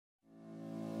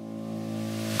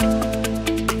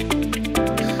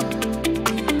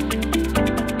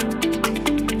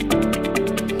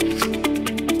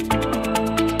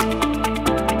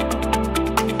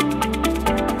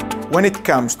When it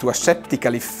comes to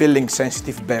aseptically filling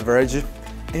sensitive beverage,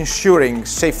 ensuring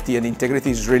safety and integrity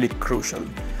is really crucial.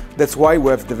 That's why we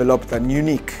have developed a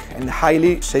unique and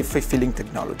highly safe filling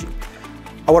technology.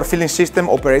 Our filling system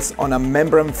operates on a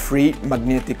membrane-free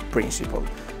magnetic principle,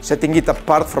 setting it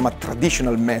apart from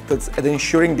traditional methods and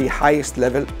ensuring the highest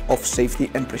level of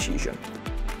safety and precision.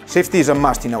 Safety is a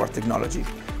must in our technology.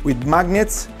 With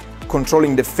magnets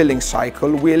controlling the filling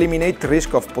cycle, we eliminate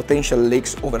risk of potential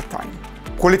leaks over time.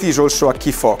 Quality is also a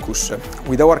key focus.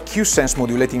 With our Q-Sense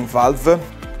modulating valve,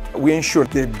 we ensure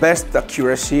the best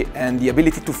accuracy and the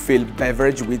ability to fill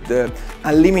beverage with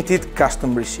unlimited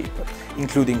custom recipe,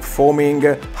 including foaming,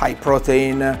 high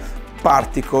protein,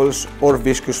 particles or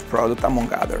viscous product,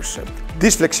 among others.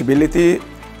 This flexibility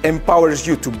empowers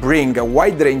you to bring a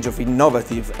wide range of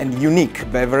innovative and unique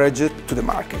beverage to the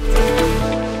market.